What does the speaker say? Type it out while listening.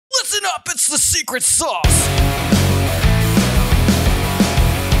Listen up, it's the secret sauce.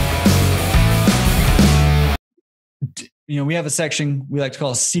 We have a section we like to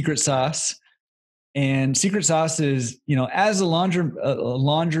call secret sauce. And secret sauce is, as a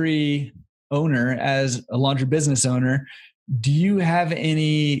laundry owner, as a laundry business owner, do you have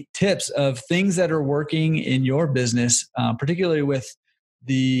any tips of things that are working in your business, particularly with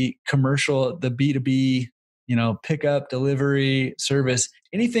the commercial, the B2B, pickup, delivery, service,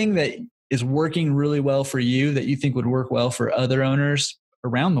 anything that is working really well for you that you think would work well for other owners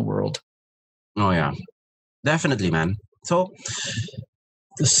around the world? Oh, yeah, definitely, man. So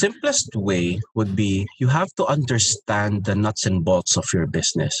the simplest way would be you have to understand the nuts and bolts of your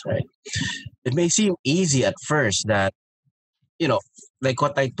business, right? It may seem easy at first that, like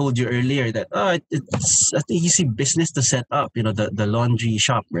what I told you earlier, that it's an easy business to set up, the laundry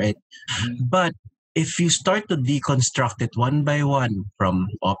shop, right? Mm-hmm. But if you start to deconstruct it one by one, from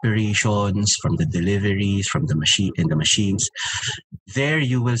operations, from the deliveries, from the machines, there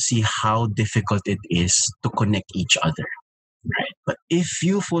you will see how difficult it is to connect each other. Right. But if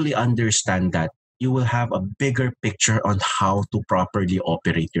you fully understand that, you will have a bigger picture on how to properly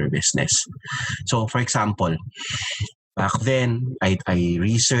operate your business. So, for example, back then, I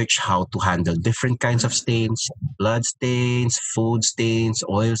researched how to handle different kinds of stains, blood stains, food stains,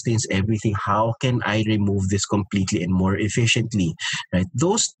 oil stains, everything. How can I remove this completely and more efficiently? Right.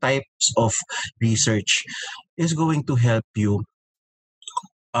 Those types of research is going to help you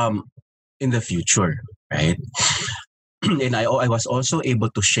in the future, right? And I was also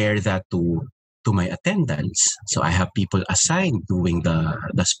able to share that to my attendants. So I have people assigned doing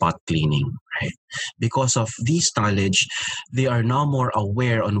the spot cleaning, right? Because of this knowledge, they are now more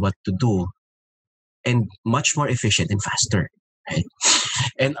aware on what to do and much more efficient and faster, right?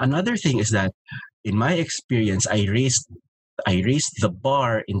 And another thing is that in my experience, I raised the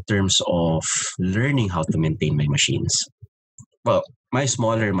bar in terms of learning how to maintain my machines. Well, my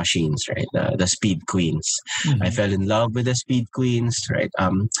smaller machines, right? The Speed Queens. Mm-hmm. I fell in love with the Speed Queens, right?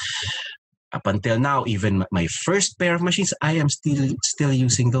 Up until now, even my first pair of machines, I am still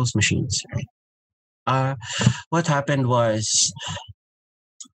using those machines, right? What happened was,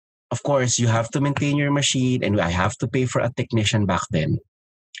 of course, you have to maintain your machine, and I have to pay for a technician back then.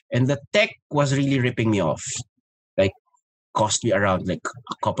 And the tech was really ripping me off. Like, cost me around like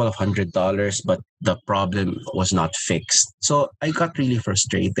a couple of $100, but the problem was not fixed. So I got really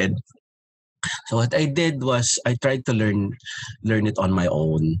frustrated. So what I did was I tried to learn it on my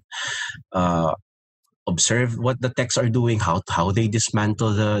own. Observe what the techs are doing, how they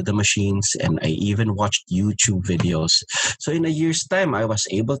dismantle the machines, and I even watched YouTube videos. So in a year's time, I was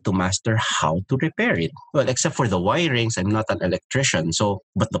able to master how to repair it. Well, except for the wirings, I'm not an electrician. So,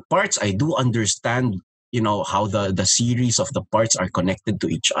 but the parts I do understand, how the series of the parts are connected to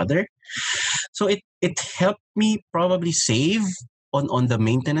each other. So it helped me probably save on the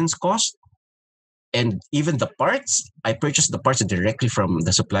maintenance cost. And even the parts, I purchased the parts directly from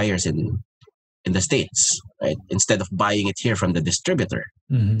the suppliers in the States, right? Instead of buying it here from the distributor.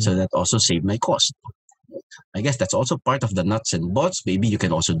 Mm-hmm. So that also saved my cost. I guess that's also part of the nuts and bolts. Maybe you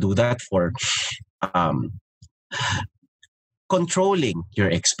can also do that for controlling your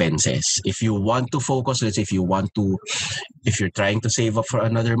expenses. If you want to focus, let's say if you're trying to save up for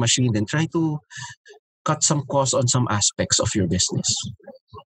another machine, then try to cut some costs on some aspects of your business.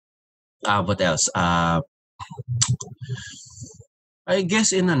 What else? I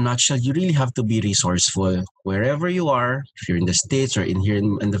guess in a nutshell, you really have to be resourceful wherever you are. If you're in the States or here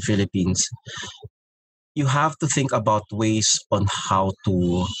in the Philippines, you have to think about ways on how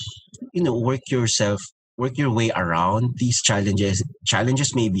to, work your way around these challenges.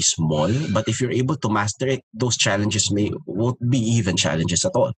 Challenges may be small, but if you're able to master it, those challenges won't be even challenges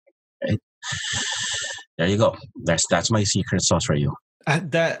at all. Right? There you go. That's my secret sauce for you.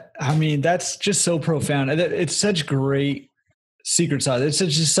 That's just so profound. It's such great secret sauce. It's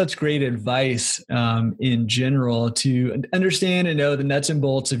just such great advice in general to understand and know the nuts and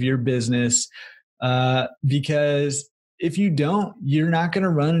bolts of your business. Because if you don't, you're not going to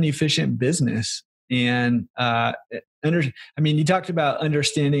run an efficient business. And you talked about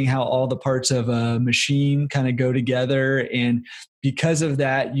understanding how all the parts of a machine kind of go together, and because of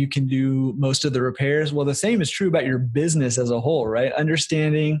that, you can do most of the repairs. Well, the same is true about your business as a whole, right?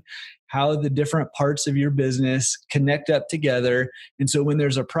 Understanding how the different parts of your business connect up together, and so when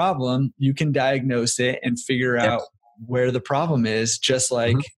there's a problem, you can diagnose it and figure out where the problem is, just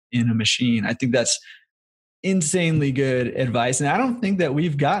like in a machine. I think that's insanely good advice. And I don't think that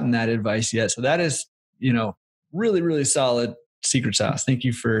we've gotten that advice yet. So that is, really, really solid secret sauce. Thank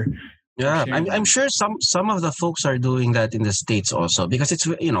you for Yeah, I'm sure some of the folks are doing that in the States also, because it's,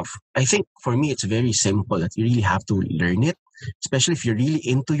 I think for me it's very simple that you really have to learn it, especially if you're really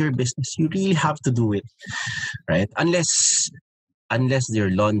into your business. You really have to do it, right? Unless your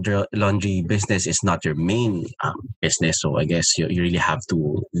laundry business is not your main business, so I guess you really have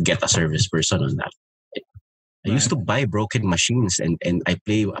to get a service person on that. I used to buy broken machines and I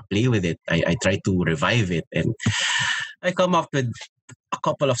play with it. I try to revive it, and I come up with a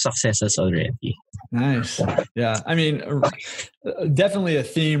couple of successes already. Nice. Yeah. I mean, definitely a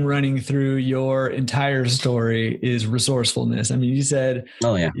theme running through your entire story is resourcefulness. I mean, you said,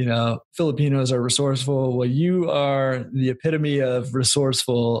 oh yeah, Filipinos are resourceful. Well, you are the epitome of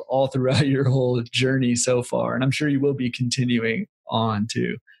resourceful all throughout your whole journey so far. And I'm sure you will be continuing on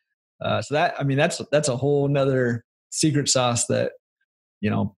too. So that's a whole nother secret sauce that,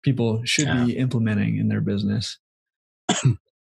 people should be implementing in their business.